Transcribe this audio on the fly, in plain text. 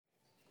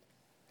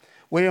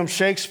William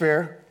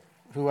Shakespeare,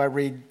 who I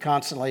read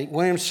constantly,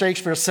 William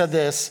Shakespeare said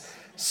this: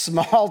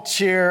 small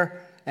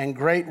cheer and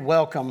great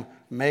welcome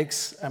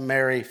makes a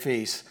merry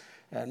feast.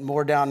 And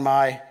more down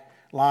my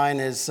line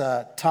is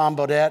Tom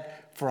Bodette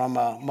from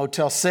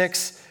Motel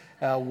 6.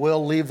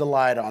 We'll leave the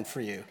light on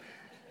for you.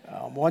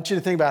 I want you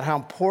to think about how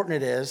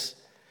important it is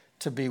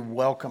to be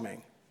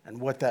welcoming and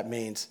what that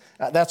means.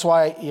 That's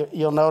why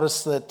you'll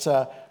notice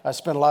that I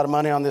spent a lot of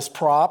money on this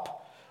prop,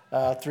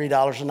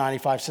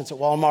 $3.95 at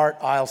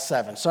Walmart, aisle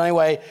 7. So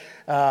anyway,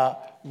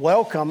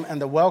 welcome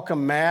and the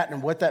welcome mat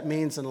and what that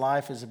means in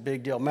life is a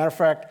big deal. Matter of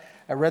fact,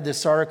 I read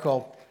this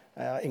article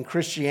in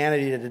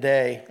Christianity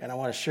Today, and I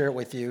want to share it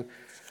with you.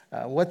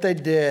 What they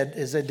did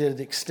is they did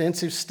an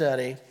extensive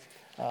study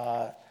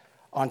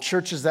on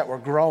churches that were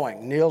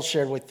growing. Neil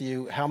shared with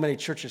you how many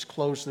churches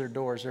close their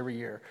doors every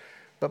year.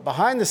 But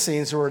behind the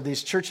scenes, there were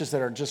these churches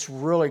that are just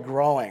really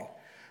growing.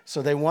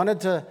 So they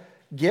wanted to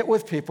get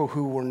with people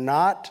who were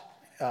not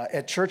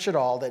at church at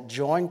all, that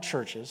joined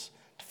churches,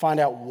 to find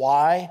out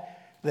why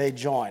they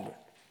joined.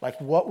 Like,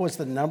 what was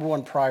the number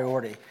one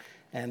priority?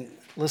 And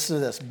listen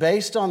to this.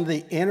 Based on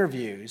the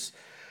interviews,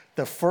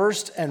 the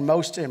first and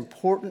most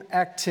important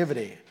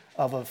activity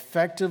of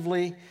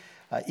effectively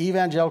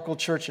evangelical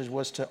churches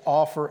was to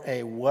offer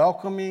a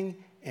welcoming,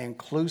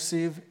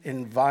 inclusive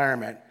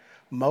environment,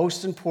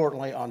 most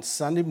importantly on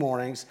Sunday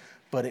mornings,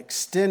 but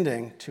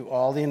extending to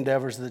all the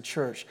endeavors of the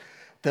church.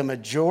 The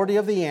majority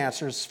of the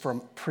answers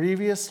from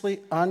previously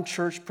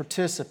unchurched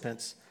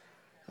participants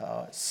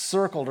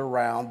circled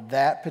around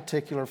that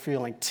particular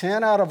feeling.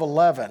 10 out of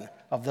 11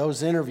 of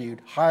those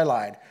interviewed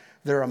highlight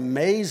their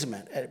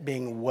amazement at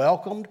being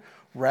welcomed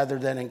rather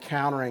than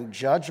encountering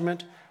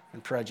judgment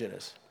and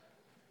prejudice.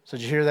 So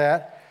did you hear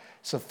that?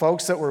 So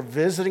folks that were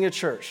visiting a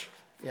church,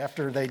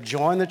 after they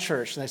joined the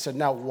church, and they said,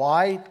 now,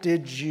 why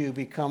did you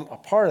become a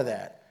part of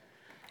that?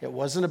 It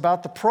wasn't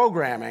about the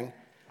programming.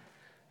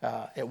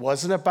 It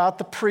wasn't about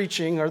the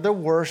preaching or the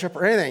worship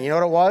or anything. You know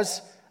what it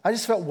was? I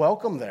just felt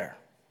welcome there.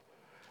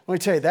 Let me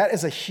tell you, that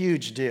is a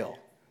huge deal.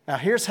 Now,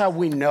 here's how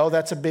we know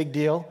that's a big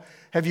deal.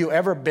 Have you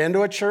ever been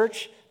to a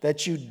church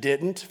that you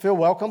didn't feel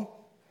welcome?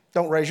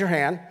 Don't raise your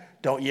hand.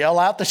 Don't yell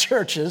out the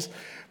churches.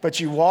 But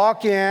you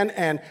walk in,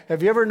 and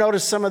have you ever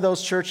noticed some of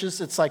those churches?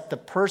 It's like the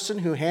person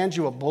who hands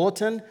you a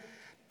bulletin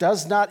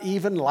does not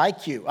even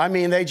like you. I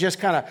mean, they just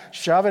kind of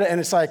shove it, and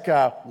it's like,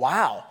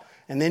 wow.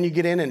 And then you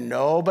get in, and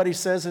nobody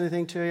says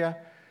anything to you.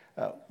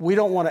 We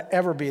don't want to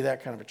ever be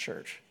that kind of a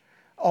church.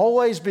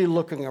 Always be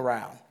looking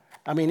around.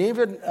 I mean,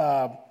 even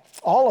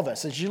all of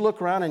us, as you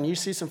look around and you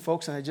see some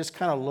folks, and they just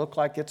kind of look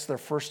like it's their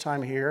first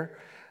time here,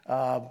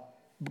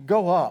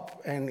 go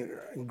up and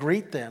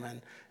greet them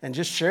and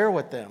just share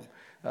with them.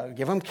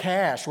 Give them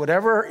cash,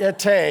 whatever it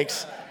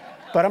takes.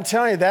 But I'm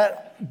telling you,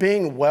 that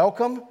being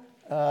welcome,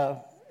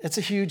 it's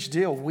a huge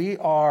deal. We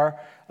are,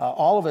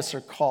 all of us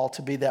are called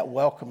to be that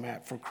welcome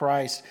mat for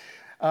Christ.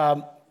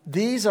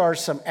 These are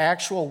some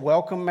actual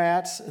welcome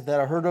mats that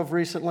I heard of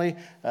recently.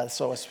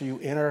 So as you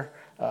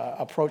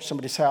approach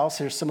somebody's house,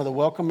 here's some of the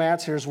welcome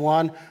mats. Here's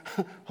one.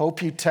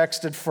 Hope you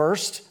texted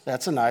first.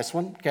 That's a nice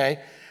one. Okay.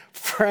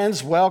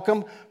 Friends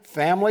welcome.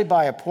 Family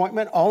by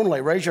appointment only.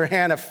 Raise your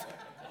hand if...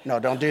 No,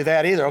 don't do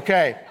that either.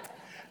 Okay.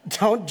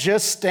 Don't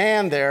just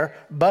stand there,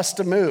 bust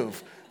a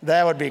move.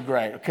 That would be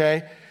great,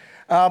 okay?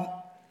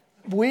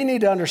 We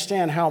need to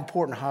understand how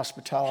important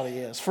hospitality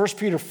is. 1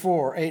 Peter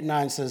 4, 8,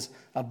 9 says,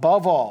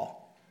 above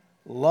all,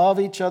 love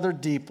each other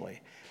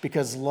deeply,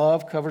 because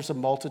love covers a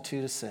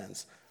multitude of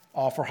sins.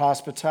 Offer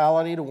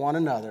hospitality to one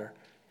another.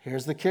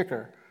 Here's the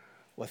kicker,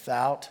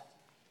 without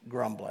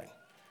grumbling.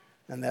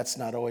 And that's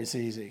not always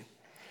easy.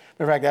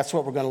 In fact, that's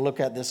what we're going to look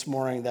at this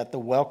morning, that the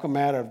welcome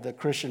mat of the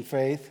Christian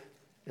faith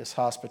is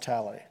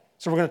hospitality.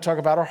 So we're going to talk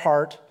about our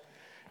heart,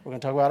 we're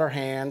going to talk about our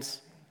hands,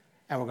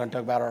 and we're going to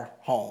talk about our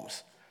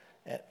homes.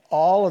 And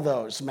all of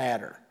those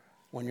matter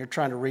when you're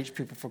trying to reach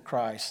people for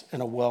Christ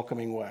in a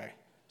welcoming way.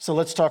 So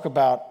let's talk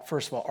about,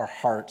 first of all, our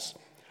hearts.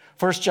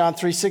 1 John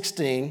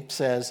 3:16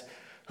 says,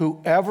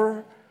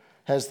 whoever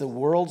has the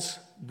world's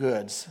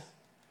goods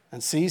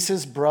and sees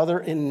his brother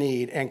in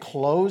need and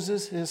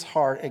closes his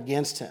heart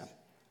against him,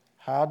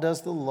 how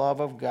does the love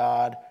of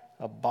God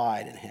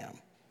abide in him?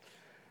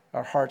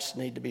 Our hearts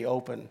need to be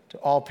open to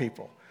all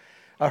people.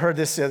 I heard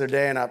this the other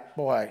day, and I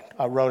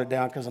wrote it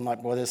down because I'm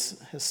like, boy,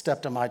 this has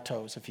stepped on my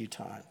toes a few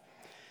times.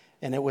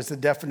 And it was the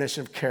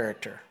definition of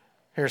character.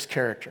 Here's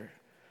character.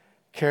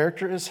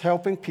 Character is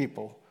helping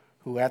people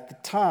who at the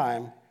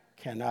time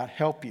cannot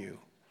help you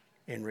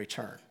in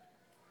return.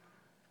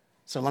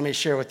 So let me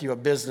share with you a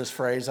business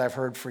phrase I've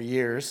heard for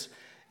years,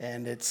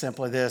 and it's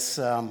simply this.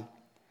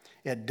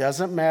 It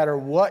doesn't matter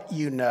what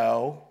you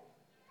know,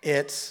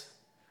 it's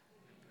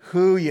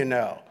who you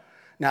know.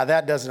 Now,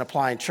 that doesn't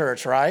apply in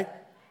church, right?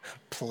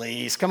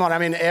 Please, come on. I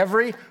mean,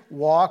 every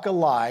walk of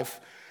life,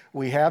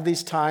 we have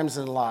these times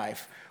in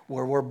life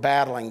where we're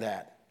battling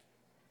that.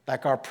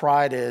 Like our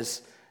pride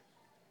is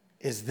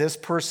this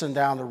person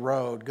down the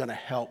road going to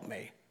help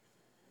me?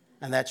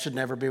 And that should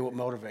never be what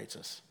motivates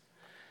us.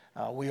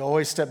 We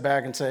always step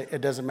back and say,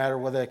 it doesn't matter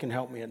whether they can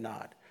help me or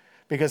not.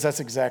 because that's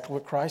exactly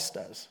what Christ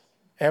does.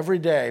 Every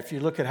day, if you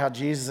look at how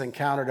Jesus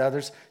encountered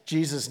others,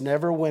 Jesus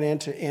never went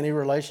into any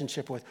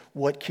relationship with,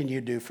 what can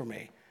you do for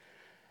me?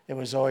 It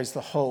was always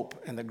the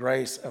hope and the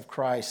grace of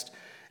Christ,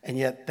 and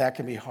yet that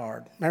can be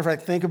hard. Matter of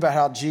fact, think about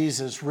how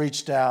Jesus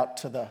reached out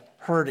to the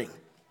hurting.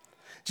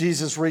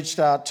 Jesus reached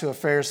out to a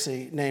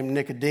Pharisee named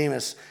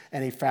Nicodemus,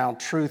 and he found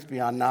truth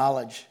beyond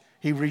knowledge.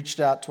 He reached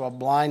out to a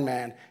blind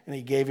man, and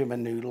he gave him a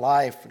new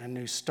life and a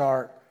new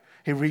start.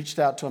 He reached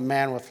out to a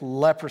man with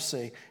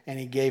leprosy, and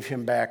he gave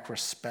him back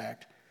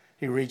respect.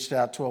 He reached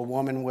out to a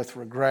woman with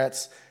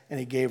regrets, and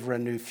he gave her a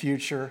new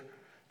future.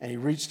 And he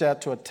reached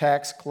out to a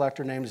tax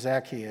collector named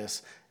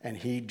Zacchaeus, and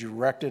he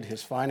directed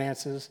his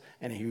finances,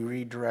 and he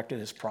redirected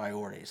his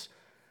priorities.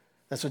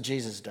 That's what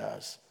Jesus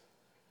does.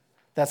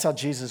 That's how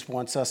Jesus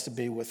wants us to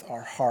be with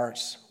our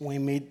hearts. We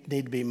need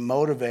to be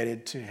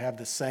motivated to have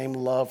the same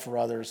love for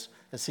others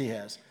as he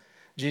has.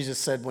 Jesus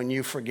said, when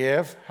you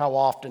forgive, how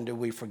often do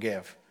we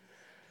forgive?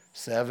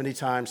 70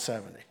 times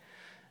 70.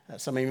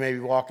 Some of you may be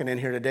walking in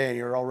here today and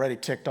you're already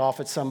ticked off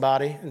at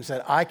somebody and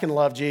said, I can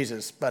love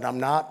Jesus, but I'm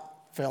not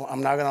going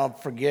to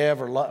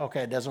forgive or love.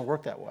 Okay, it doesn't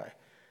work that way.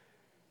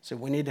 So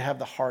we need to have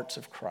the hearts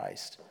of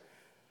Christ.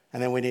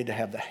 And then we need to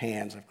have the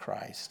hands of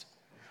Christ.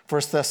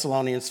 1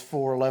 Thessalonians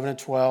 4:11 and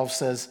 12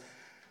 says,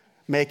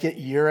 make it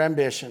your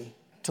ambition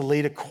to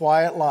lead a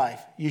quiet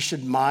life. You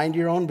should mind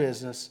your own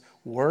business,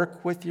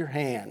 work with your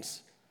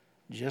hands,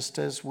 just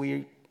as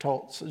you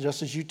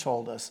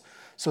told us,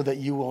 so that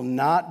you will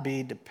not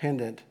be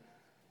dependent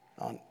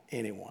on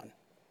anyone.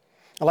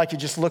 I'd like you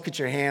to just look at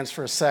your hands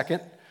for a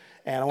second,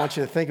 and I want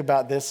you to think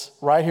about this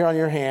right here on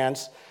your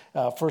hands.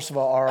 First of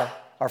all,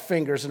 our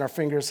fingers, and our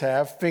fingers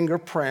have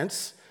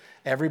fingerprints.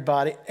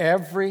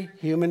 Every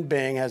human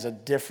being has a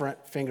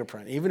different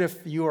fingerprint. Even if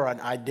you are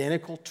an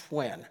identical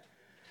twin,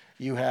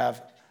 you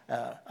have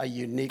a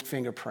unique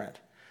fingerprint.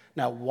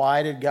 Now,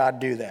 why did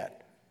God do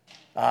that?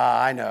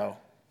 I know,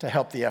 to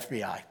help the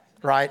FBI,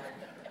 right?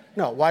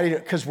 No, why did he?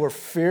 Because we're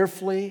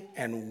fearfully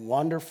and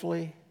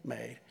wonderfully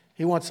made.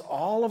 He wants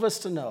all of us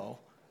to know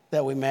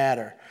that we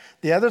matter.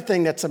 The other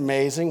thing that's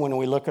amazing when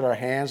we look at our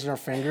hands and our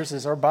fingers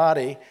is our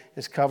body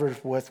is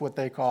covered with what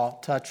they call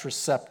touch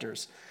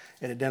receptors.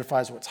 It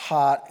identifies what's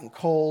hot and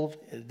cold.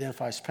 It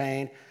identifies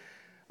pain.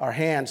 Our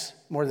hands,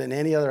 more than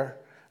any other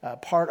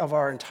part of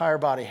our entire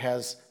body,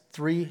 has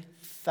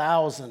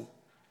 3,000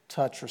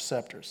 touch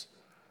receptors.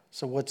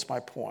 So what's my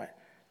point?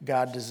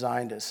 God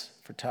designed us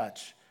for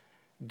touch.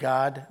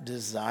 God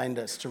designed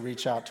us to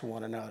reach out to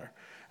one another.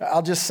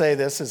 I'll just say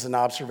this as an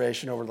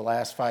observation over the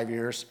last 5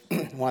 years.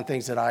 One of the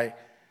things that I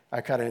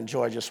kind of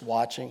enjoy just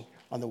watching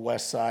on the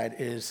west side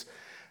is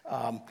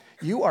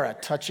you are a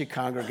touchy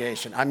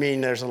congregation. I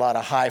mean, there's a lot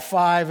of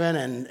high-fiving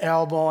and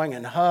elbowing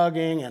and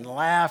hugging and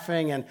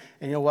laughing. And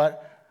you know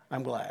what?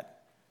 I'm glad.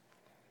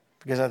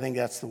 Because I think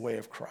that's the way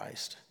of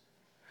Christ.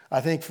 I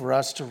think for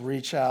us to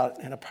reach out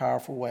in a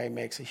powerful way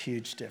makes a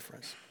huge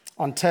difference.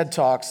 On TED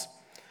Talks,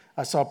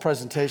 I saw a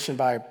presentation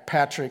by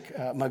Patrick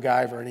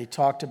MacGyver, and he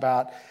talked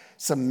about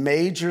some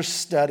major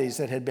studies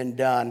that had been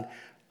done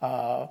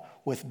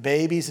with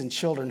babies and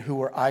children who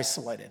were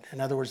isolated.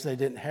 In other words, they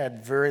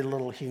had very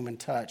little human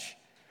touch.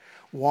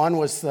 One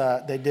was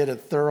they did a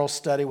thorough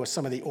study with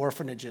some of the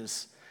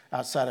orphanages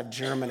outside of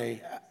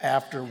Germany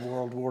after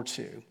World War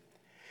II.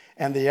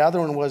 And the other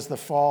one was the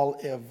fall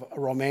of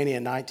Romania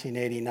in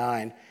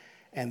 1989.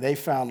 And they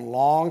found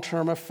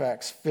long-term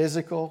effects,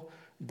 physical,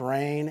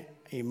 brain,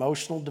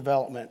 emotional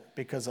development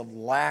because of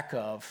lack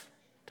of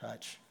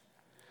touch.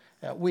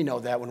 We know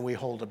that when we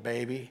hold a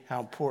baby, how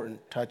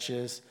important touch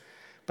is,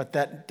 but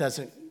that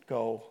doesn't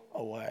go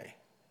away.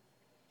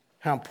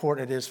 How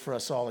important it is for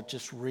us all to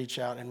just reach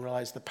out and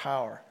realize the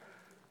power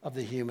of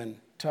the human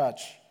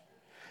touch.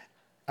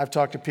 I've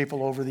talked to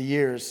people over the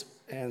years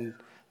and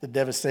the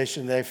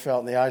devastation they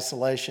felt and the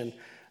isolation.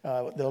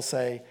 They'll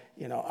say,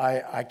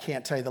 I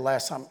can't tell you the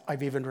last time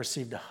I've even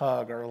received a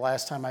hug or the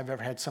last time I've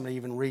ever had somebody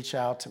even reach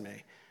out to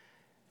me.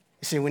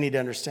 You see, we need to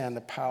understand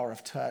the power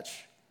of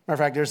touch. Matter of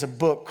fact, there's a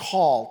book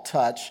called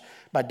Touch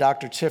by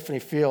Dr. Tiffany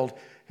Field,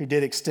 who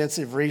did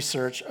extensive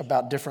research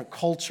about different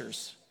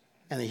cultures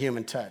and the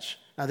human touch.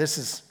 Now,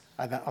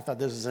 I thought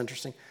this was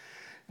interesting.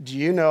 Do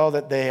you know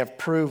that they have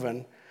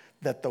proven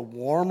that the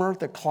warmer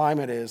the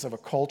climate is of a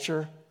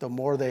culture, the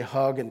more they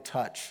hug and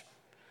touch?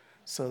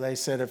 So they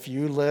said if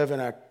you live in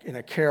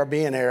a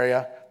Caribbean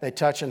area, they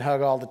touch and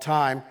hug all the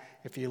time.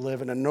 If you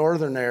live in a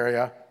northern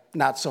area,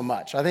 not so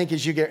much. I think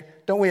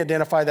don't we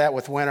identify that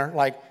with winter?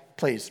 Like,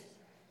 please,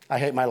 I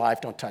hate my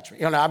life, don't touch me.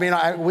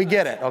 We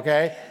get it,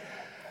 okay?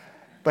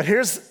 But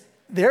here's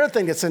the other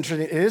thing that's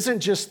interesting. It isn't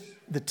just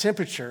the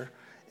temperature.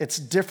 It's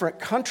different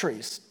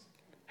countries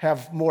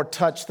have more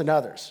touch than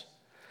others.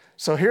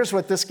 So here's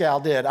what this gal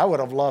did. I would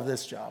have loved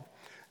this job.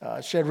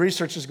 She had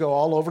researchers go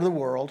all over the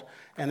world,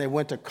 and they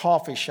went to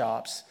coffee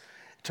shops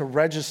to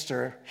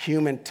register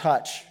human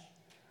touch.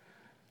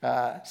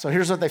 So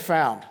here's what they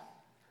found.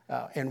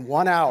 In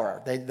 1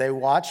 hour, they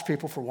watched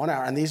people for 1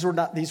 hour, and these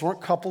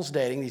weren't couples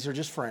dating, these are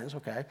just friends,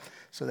 okay?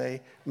 So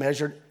they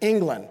measured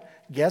England.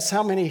 Guess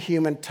how many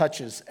human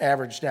touches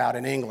averaged out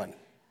in England?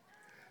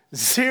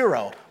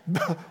 0.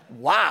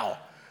 Wow.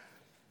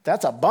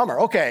 That's a bummer.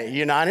 Okay,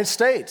 United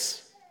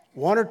States,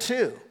 1 or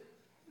 2.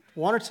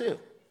 1 or 2.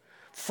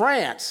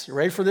 France, you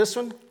ready for this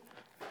one?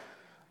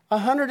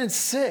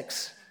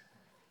 106.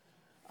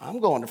 I'm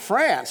going to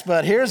France,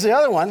 but here's the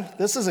other one.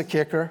 This is a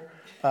kicker.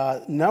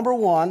 Number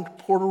 1,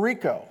 Puerto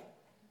Rico.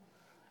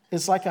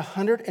 It's like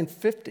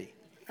 150.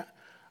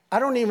 I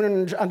don't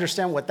even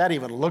understand what that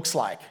even looks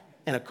like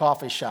in a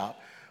coffee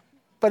shop.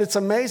 But it's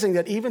amazing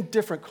that even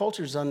different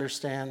cultures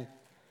understand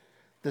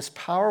this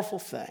powerful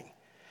thing.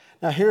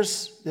 Now,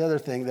 here's the other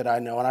thing that I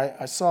know, and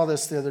I saw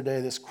this the other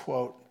day, this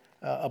quote,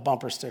 a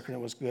bumper sticker, and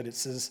it was good. It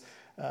says,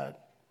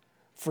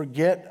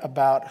 forget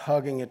about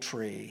hugging a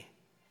tree,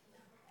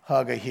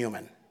 hug a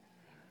human.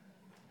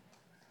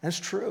 That's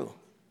true.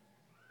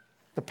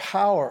 The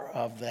power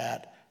of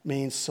that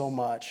means so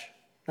much.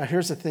 Now,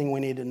 here's the thing we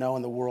need to know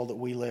in the world that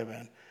we live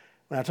in.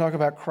 When I talk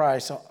about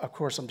Christ, of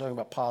course, I'm talking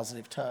about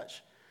positive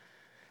touch.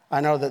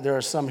 I know that there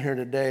are some here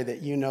today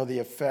that you know the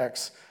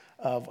effects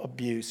of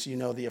abuse. You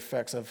know the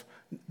effects of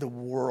the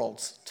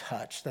world's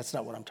touch. That's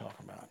not what I'm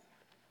talking about.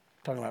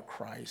 I'm talking about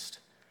Christ.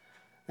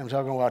 I'm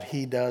talking about what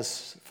he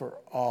does for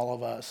all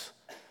of us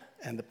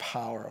and the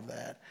power of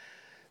that.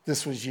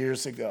 This was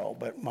years ago,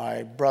 but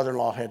my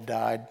brother-in-law had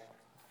died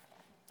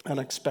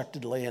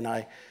unexpectedly, and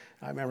I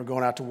remember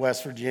going out to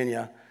West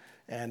Virginia,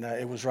 and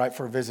it was right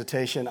for a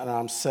visitation, and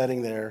I'm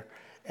sitting there,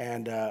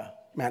 and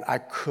man, I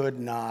could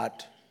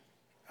not.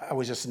 I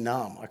was just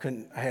numb.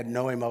 I had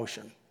no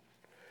emotion,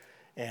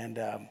 and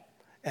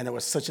it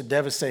was such a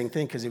devastating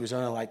thing because he was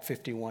only like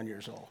 51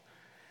 years old,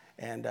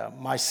 and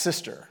my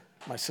sister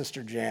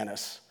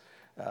Janice,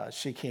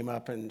 she came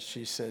up and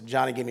she said,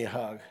 "Johnny, give me a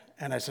hug."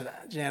 And I said,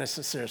 "Janice,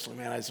 seriously,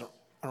 man, I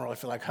don't really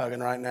feel like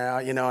hugging right now,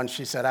 you know." And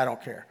she said, "I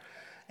don't care."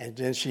 And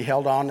then she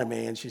held on to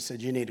me and she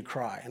said, "You need to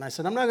cry." And I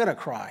said, "I'm not going to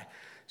cry."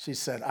 She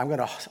said, I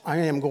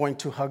am going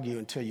to hug you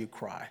until you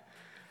cry.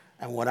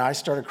 And when I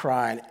started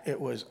crying,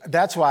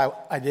 that's why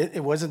I did.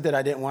 It wasn't that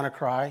I didn't want to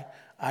cry.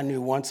 I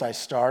knew once I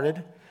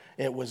started,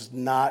 I'm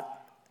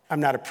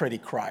not a pretty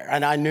crier.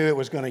 And I knew it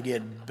was going to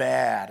get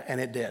bad,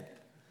 and it did.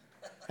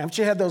 Haven't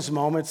you had those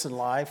moments in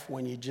life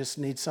when you just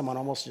need someone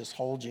almost just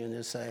hold you and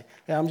just say,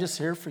 "Hey, I'm just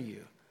here for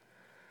you.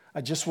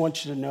 I just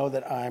want you to know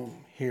that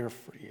I'm here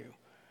for you."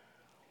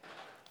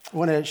 I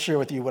want to share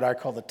with you what I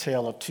call the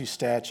tale of two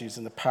statues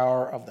and the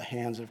power of the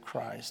hands of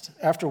Christ.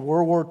 After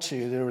World War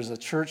II, there was a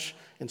church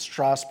in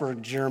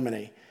Strasbourg,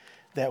 Germany,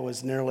 that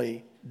was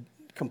nearly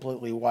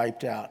completely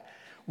wiped out.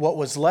 What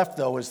was left,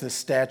 though, was this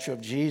statue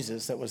of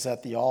Jesus that was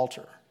at the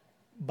altar.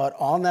 But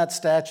on that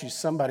statue,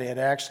 somebody had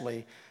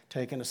actually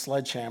taken a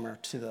sledgehammer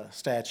to the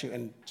statue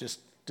and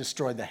just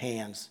destroyed the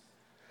hands.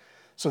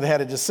 So they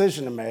had a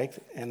decision to make,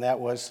 and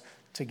that was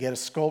to get a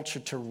sculpture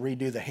to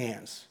redo the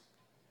hands.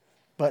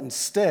 But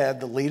instead,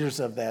 the leaders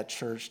of that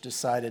church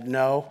decided,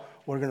 no,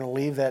 we're going to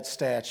leave that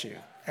statue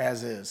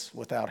as is,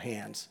 without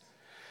hands.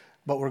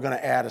 But we're going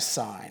to add a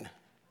sign.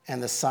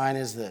 And the sign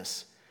is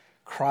this: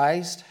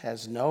 Christ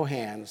has no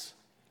hands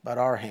but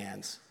our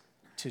hands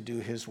to do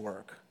his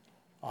work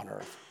on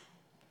earth.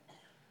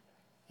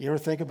 You ever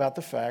think about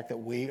the fact that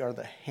we are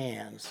the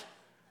hands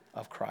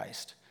of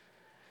Christ?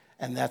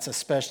 And that's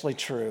especially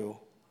true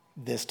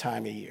this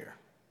time of year.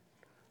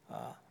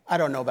 I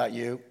don't know about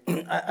you.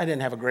 I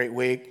didn't have a great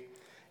week.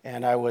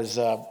 And I was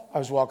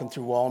walking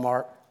through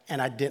Walmart,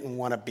 and I didn't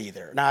want to be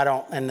there.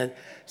 Now,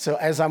 so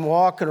as I'm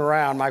walking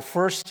around, my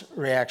first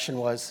reaction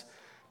was,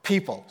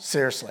 people,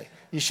 seriously,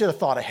 you should have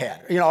thought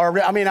ahead. You know,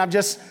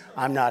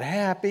 I'm not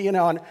happy, you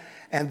know.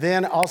 And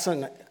then all of a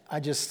sudden, I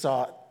just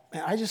thought,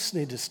 man, I just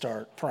need to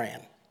start praying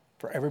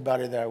for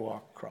everybody that I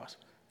walk across.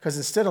 Because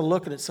instead of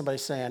looking at somebody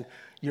saying,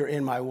 "You're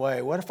in my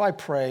way," what if I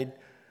prayed,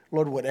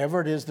 "Lord,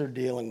 whatever it is they're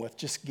dealing with,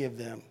 just give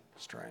them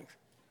strength."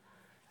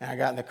 And I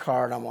got in the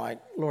car, and I'm like,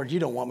 "Lord, you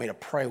don't want me to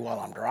pray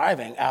while I'm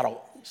driving out of,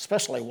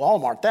 especially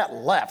Walmart, that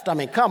left. I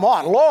mean, come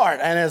on,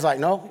 Lord." And it's like,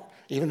 no,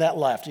 even that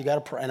left, you got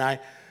to pray. And I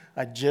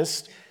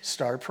just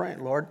started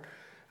praying, "Lord,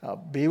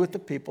 be with the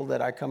people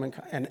that I come in."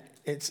 And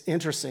it's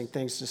interesting,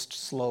 things just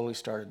slowly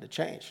started to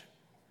change.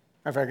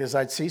 In fact, as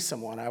I'd see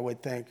someone, I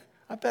would think,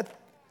 I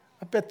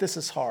bet this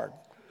is hard.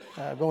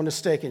 Going to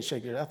Steak and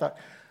Shake, I thought,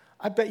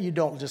 I bet you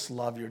don't just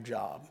love your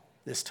job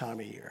this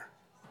time of year.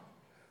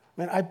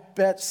 Man, I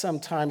bet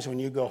sometimes when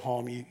you go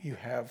home, you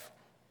have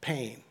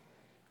pain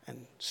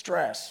and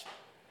stress.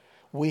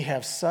 We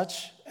have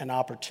such an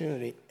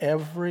opportunity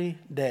every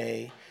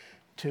day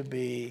to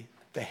be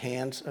the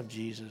hands of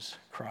Jesus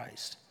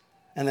Christ.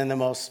 And then the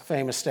most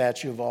famous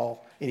statue of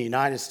all in the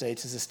United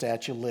States is the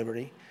Statue of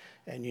Liberty.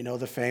 And you know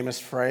the famous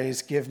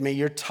phrase, "Give me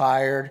your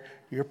tired,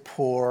 your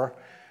poor,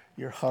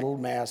 your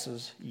huddled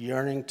masses,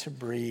 yearning to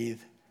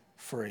breathe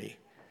free."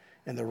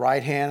 In the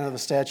right hand of the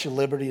Statue of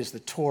Liberty is the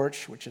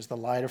torch, which is the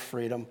light of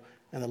freedom.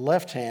 And the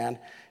left hand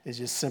is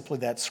just simply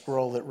that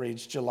scroll that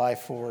reads July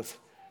 4th,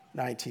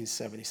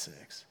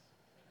 1976.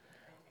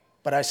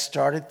 But I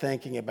started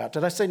thinking about,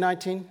 did I say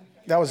 19?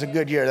 That was a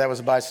good year. That was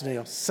a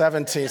bicentennial.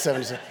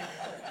 1776.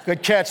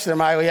 Good catch there,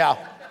 Miley.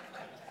 Yeah.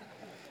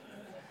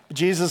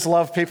 Jesus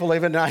loved people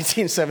even in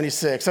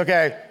 1976.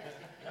 Okay.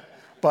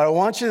 But I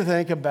want you to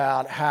think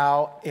about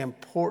how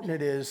important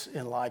it is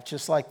in life,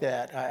 just like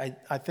that.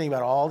 I think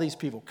about all these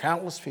people,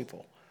 countless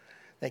people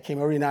that came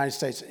over to the United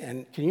States.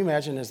 And can you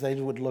imagine as they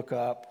would look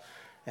up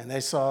and they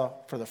saw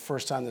for the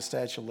first time the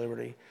Statue of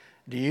Liberty,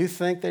 do you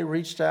think they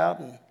reached out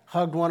and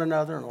hugged one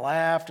another and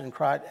laughed and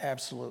cried?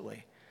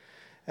 Absolutely.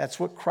 That's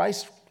what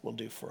Christ will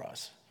do for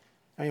us.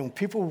 I mean, when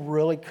people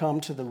really come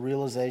to the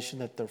realization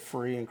that they're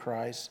free in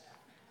Christ,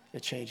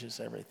 it changes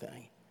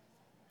everything.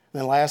 And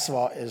then last of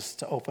all is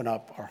to open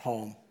up our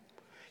home.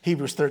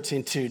 Hebrews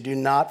 13:2, do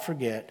not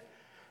forget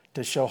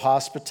to show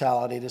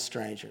hospitality to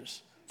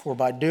strangers, for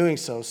by doing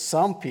so,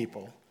 some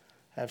people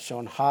have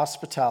shown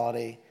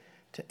hospitality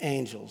to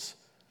angels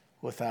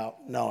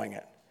without knowing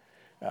it.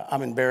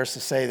 I'm embarrassed to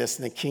say this.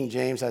 In the King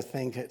James, I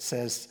think it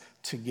says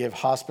to give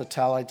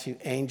hospitality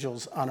to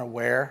angels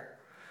unaware.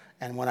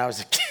 And when I was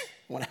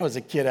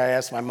a kid, I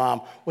asked my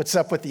mom, what's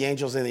up with the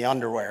angels in the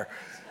underwear?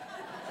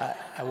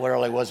 I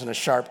literally wasn't a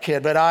sharp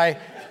kid, but I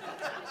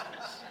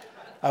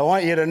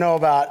want you to know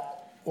about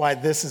why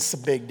this is a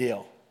big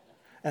deal.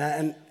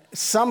 And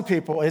some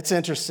people, it's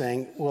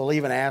interesting, will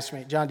even ask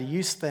me, John, do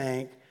you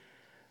think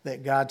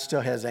that God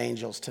still has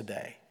angels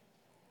today?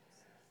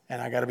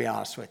 And I got to be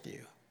honest with you.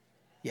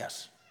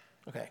 Yes.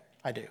 Okay,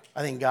 I do.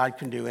 I think God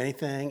can do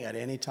anything at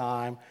any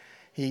time.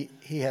 He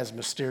has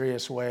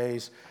mysterious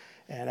ways.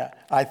 And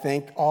I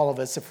think all of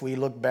us, if we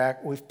look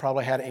back, we've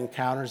probably had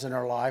encounters in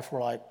our life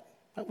where like,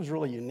 that was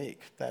really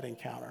unique, that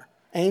encounter.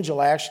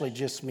 Angel actually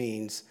just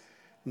means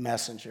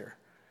messenger.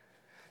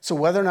 So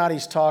whether or not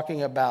he's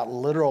talking about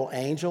literal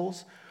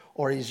angels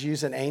or he's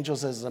using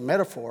angels as a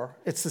metaphor,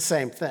 it's the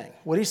same thing.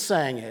 What he's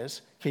saying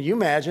is, can you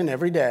imagine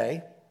every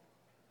day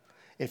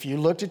if you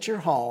looked at your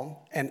home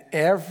and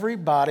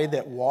everybody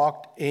that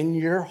walked in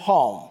your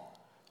home,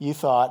 you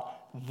thought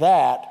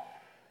that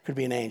could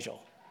be an angel?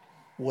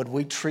 Would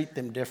we treat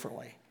them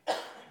differently?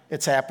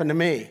 It's happened to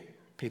me.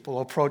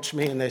 People approach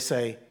me and they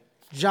say,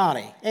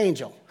 Johnny,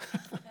 angel.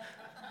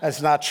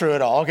 That's not true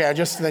at all. Okay, I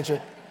just mentioned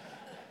it.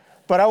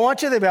 But I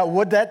want you to think about,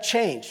 would that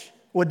change?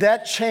 Would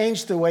that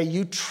change the way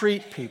you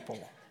treat people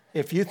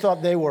if you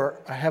thought they were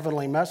a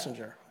heavenly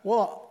messenger?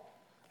 Well,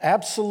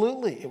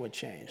 absolutely it would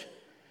change.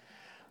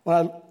 When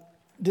I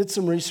did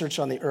some research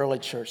on the early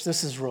church,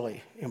 this is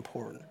really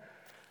important.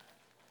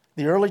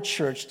 The early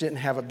church didn't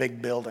have a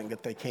big building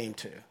that they came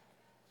to.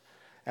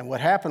 And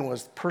what happened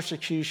was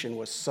persecution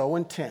was so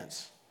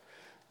intense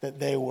that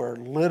they were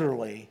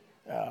literally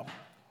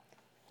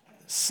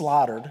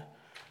slaughtered,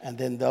 and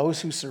then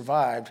those who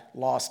survived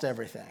lost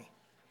everything.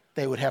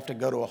 They would have to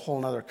go to a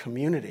whole other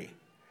community.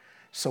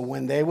 So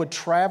when they would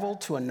travel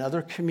to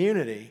another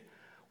community,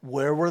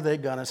 where were they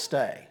going to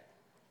stay?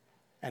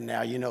 And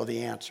now you know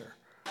the answer.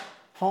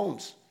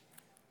 Homes.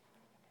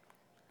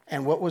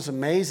 And what was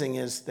amazing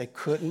is they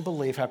couldn't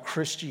believe how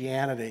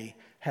Christianity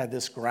had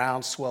this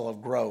groundswell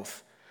of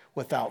growth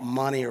without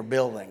money or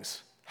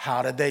buildings.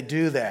 How did they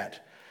do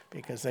that?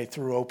 Because they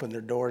threw open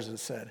their doors and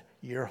said,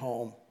 your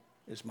home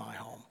is my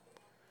home.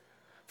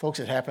 Folks,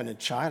 it happened in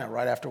China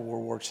right after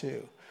World War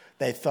II.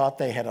 They thought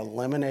they had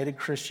eliminated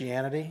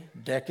Christianity.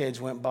 Decades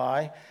went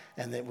by,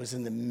 and it was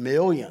in the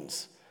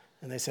millions.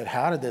 And they said,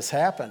 how did this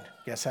happen?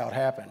 Guess how it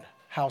happened?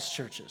 House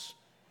churches.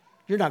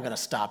 You're not going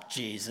to stop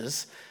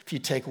Jesus if you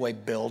take away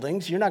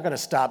buildings. You're not going to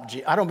stop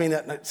Jesus. I don't mean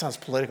that it sounds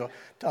political.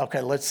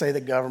 Okay, let's say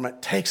the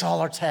government takes all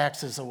our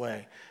taxes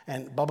away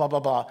and blah, blah,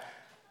 blah, blah.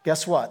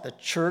 Guess what? The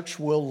church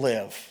will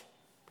live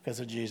because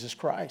of Jesus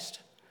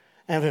Christ.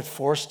 And if it's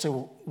forced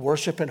to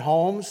worship in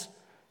homes,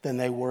 then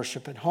they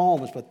worship in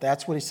homes. But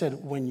that's what he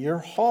said. When your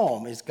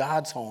home is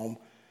God's home,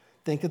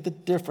 think of the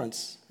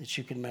difference that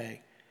you can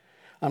make.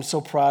 I'm so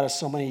proud of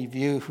so many of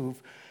you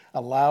who've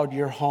allowed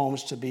your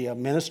homes to be a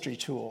ministry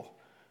tool.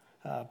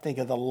 Think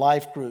of the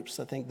life groups.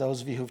 I think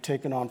those of you who've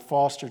taken on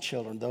foster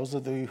children, those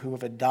of you who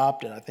have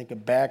adopted. I think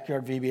of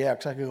Backyard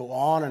VBX. I could go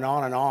on and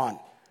on and on.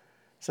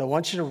 So I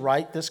want you to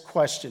write this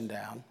question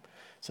down.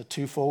 It's a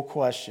twofold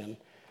question,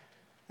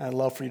 and I'd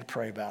love for you to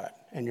pray about it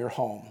in your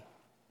home.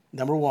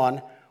 Number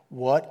one,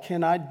 what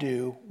can I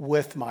do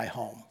with my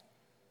home?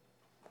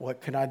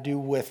 What can I do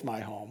with my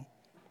home?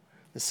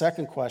 The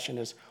second question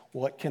is,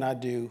 what can I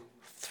do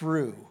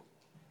through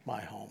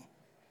my home?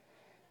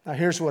 Now,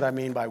 here's what I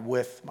mean by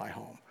with my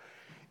home.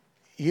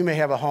 You may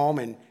have a home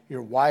and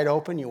you're wide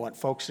open. You want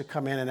folks to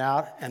come in and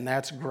out, and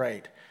that's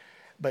great.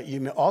 But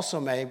you also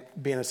may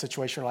be in a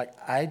situation like,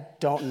 I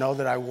don't know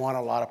that I want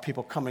a lot of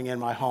people coming in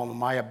my home.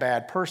 Am I a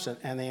bad person?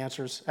 And the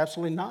answer is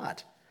absolutely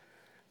not.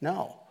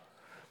 No.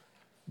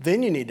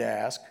 Then you need to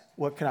ask,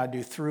 what can I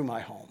do through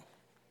my home?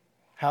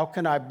 How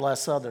can I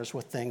bless others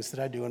with things that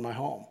I do in my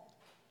home?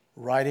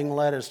 Writing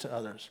letters to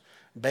others,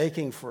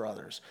 baking for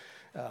others.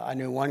 I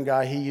knew one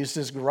guy, he used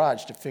his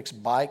garage to fix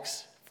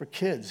bikes for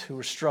kids who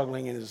were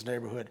struggling in his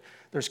neighborhood.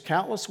 There's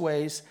countless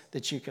ways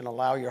that you can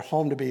allow your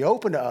home to be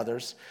open to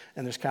others,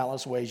 and there's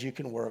countless ways you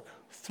can work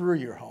through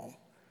your home.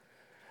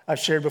 I've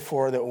shared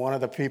before that one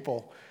of the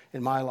people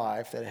in my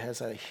life that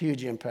has a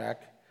huge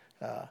impact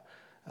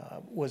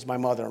was my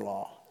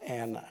mother-in-law.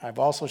 And I've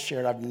also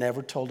shared I've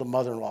never told a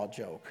mother-in-law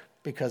joke.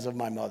 because of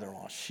my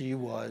mother-in-law. She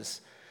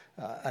was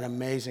an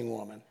amazing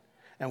woman.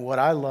 And what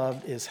I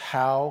loved is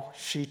how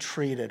she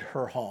treated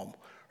her home.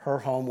 Her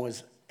home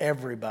was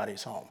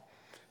everybody's home.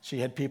 She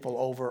had people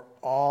over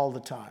all the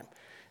time.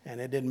 And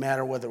it didn't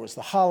matter whether it was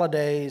the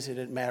holidays, it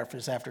didn't matter if it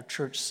was after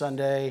church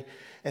Sunday.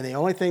 And the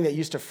only thing that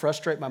used to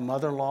frustrate my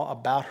mother-in-law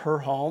about her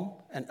home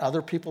and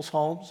other people's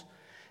homes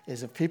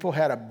is if people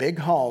had a big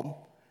home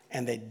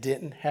and they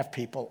didn't have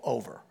people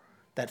over.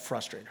 That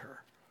frustrated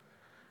her.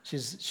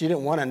 She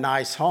didn't want a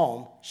nice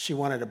home. She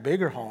wanted a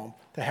bigger home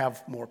to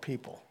have more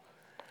people.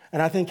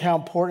 And I think how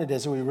important it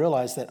is that we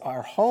realize that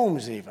our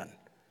homes even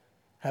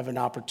have an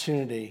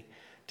opportunity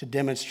to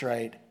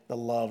demonstrate the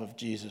love of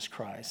Jesus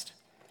Christ.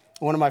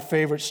 One of my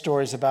favorite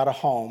stories about a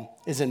home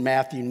is in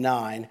Matthew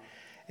 9,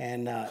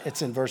 and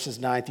it's in verses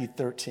 9 through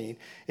 13.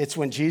 It's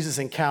when Jesus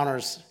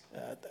encounters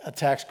a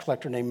tax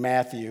collector named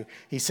Matthew.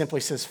 He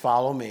simply says,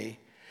 "Follow me."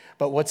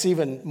 But what's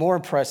even more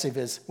impressive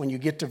is when you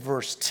get to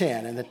verse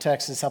 10, and the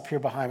text is up here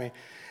behind me,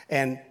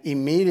 and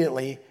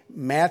immediately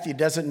Matthew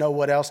doesn't know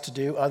what else to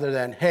do other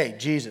than, "Hey,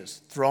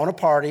 Jesus, throwing a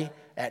party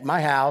at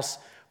my house,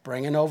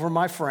 bringing over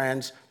my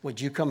friends,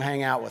 would you come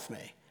hang out with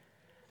me?"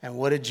 And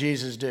what did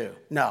Jesus do?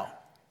 "No,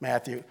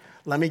 Matthew,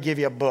 let me give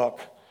you a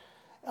book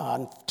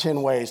on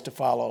 10 ways to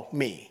follow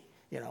me.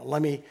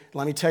 Let me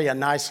tell you a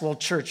nice little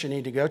church you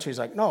need to go to." He's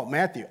like, "No,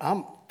 Matthew,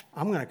 I'm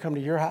going to come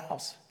to your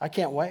house. I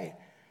can't wait."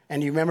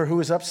 And you remember who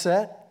was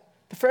upset?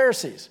 The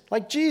Pharisees,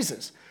 like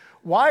Jesus.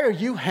 "Why are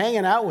you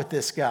hanging out with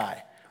this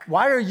guy?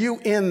 Why are you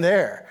in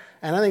there?"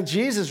 And I think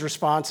Jesus'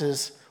 response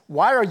is,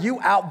 "Why are you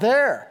out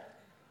there?"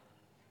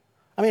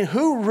 I mean,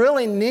 who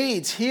really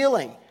needs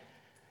healing?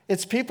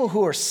 It's people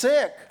who are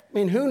sick. I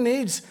mean, who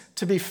needs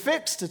to be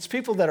fixed? It's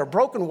people that are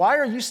broken. Why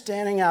are you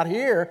standing out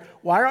here?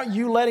 Why aren't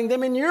you letting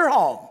them in your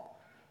home?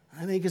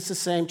 I think it's the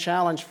same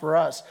challenge for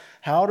us.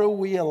 How do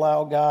we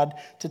allow God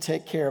to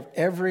take care of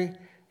every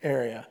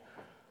area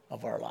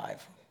of our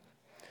life?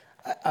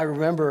 I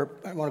remember,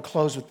 I want to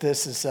close with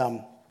this, this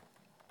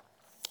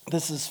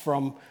is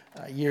from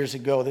years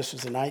ago. This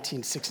was in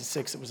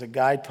 1966. It was a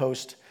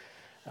Guidepost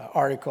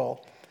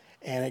article,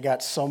 and it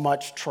got so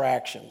much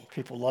traction.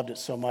 People loved it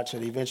so much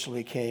that it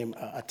eventually became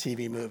a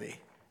TV movie,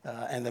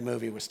 and the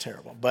movie was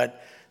terrible. But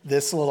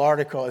this little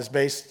article is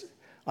based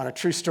on a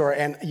true story,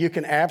 and you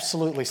can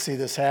absolutely see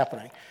this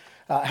happening.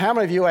 How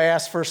many of you, I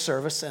asked first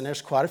service, and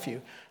there's quite a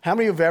few, how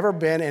many of you have ever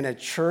been in a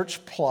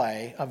church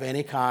play of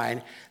any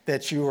kind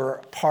that you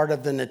were part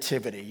of the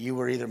nativity? You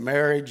were either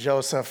Mary,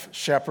 Joseph,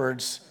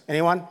 shepherds.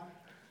 Anyone?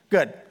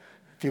 Good.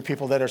 A few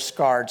people that are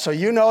scarred. So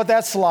you know what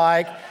that's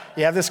like.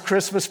 You have this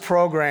Christmas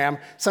program.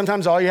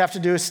 Sometimes all you have to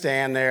do is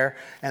stand there,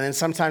 and then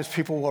sometimes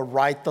people will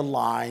write the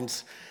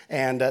lines.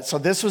 And so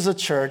this was a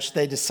church.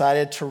 They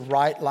decided to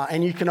write lines.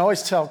 And you can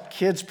always tell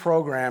kids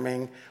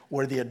programming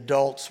where the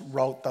adults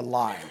wrote the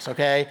lines,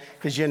 okay?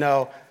 Because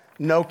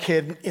no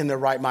kid in their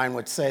right mind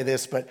would say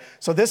this. But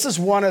so this is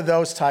one of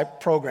those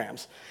type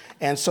programs.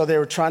 And so they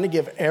were trying to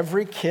give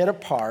every kid a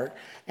part.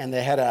 And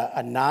they had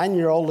a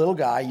 9-year-old little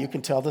guy. You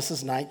can tell this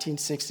is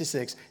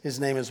 1966.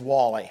 His name is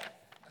Wally,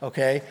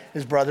 okay?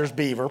 His brother's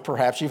Beaver.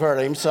 Perhaps you've heard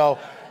of him. So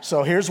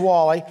here's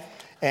Wally.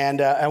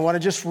 And I want to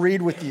just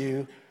read with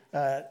you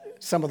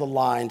some of the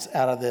lines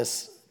out of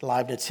this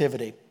live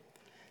nativity.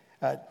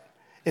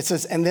 It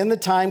says, "And then the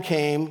time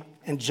came,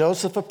 and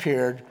Joseph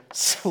appeared,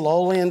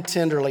 slowly and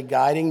tenderly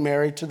guiding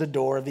Mary to the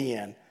door of the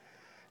inn.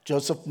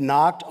 Joseph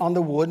knocked on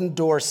the wooden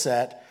door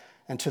set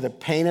and to the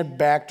painted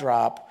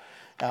backdrop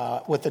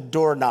with the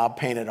doorknob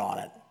painted on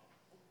it.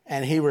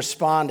 And he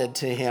responded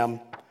to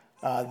him.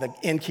 The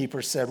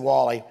innkeeper said,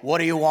 'Wally, what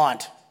do you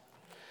want?'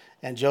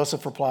 And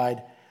Joseph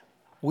replied,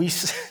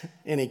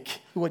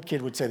 what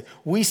kid would say that?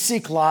 'We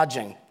seek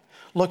lodging.'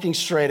 Looking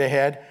straight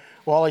ahead,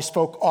 Wally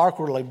spoke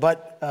awkwardly,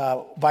 but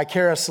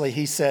vicariously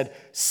he said,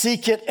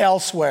 'Seek it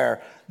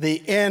elsewhere. The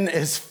inn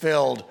is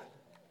filled.'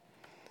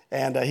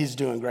 And he's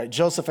doing great.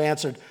 Joseph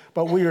answered,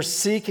 'But we are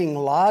seeking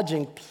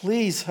lodging.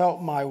 Please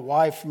help my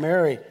wife,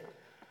 Mary.'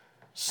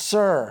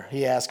 'Sir,'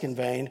 he asked in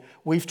vain,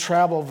 'we've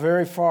traveled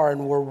very far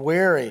and we're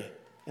weary.'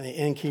 And the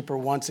innkeeper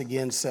once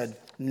again said,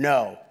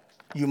 'No,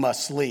 you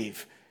must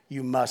leave.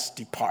 You must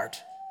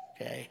depart.'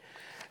 Okay?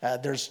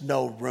 There's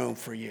no room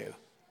for you."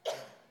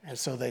 And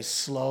so they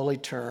slowly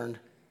turned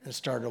and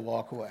started to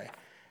walk away.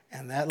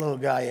 And that little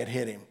guy had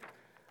hit him.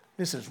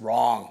 "This is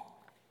wrong.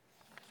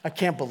 I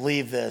can't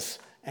believe this."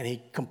 And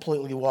he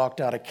completely walked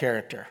out of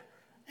character.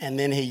 And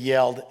then he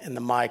yelled in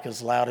the mic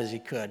as loud as he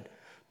could,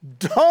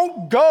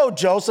 "Don't go,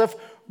 Joseph.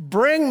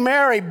 Bring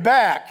Mary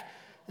back."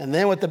 And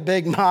then with a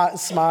big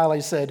smile,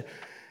 he said,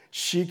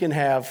 "She can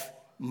have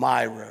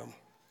my room."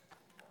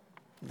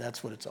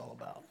 That's what it's all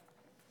about.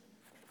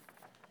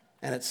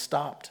 And it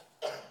stopped.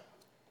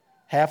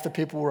 Half the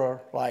people were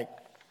like,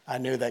 "I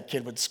knew that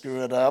kid would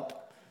screw it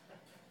up."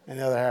 And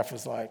the other half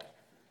was like,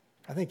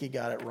 "I think he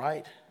got it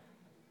right.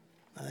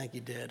 I think he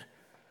did."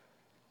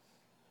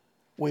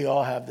 We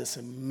all have this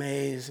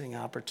amazing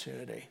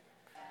opportunity.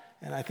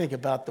 And I think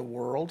about the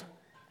world.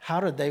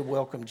 How did they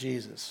welcome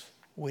Jesus?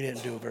 We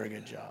didn't do a very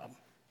good job.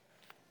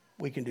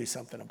 We can do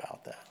something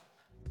about that.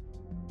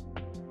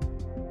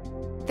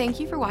 Thank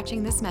you for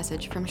watching this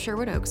message from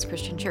Sherwood Oaks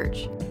Christian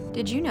Church.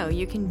 Did you know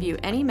you can view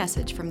any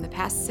message from the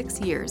past 6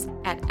 years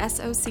at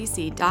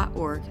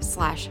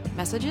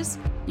socc.org/messages?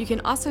 You can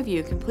also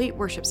view complete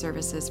worship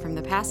services from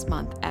the past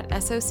month at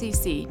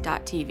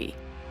socc.tv.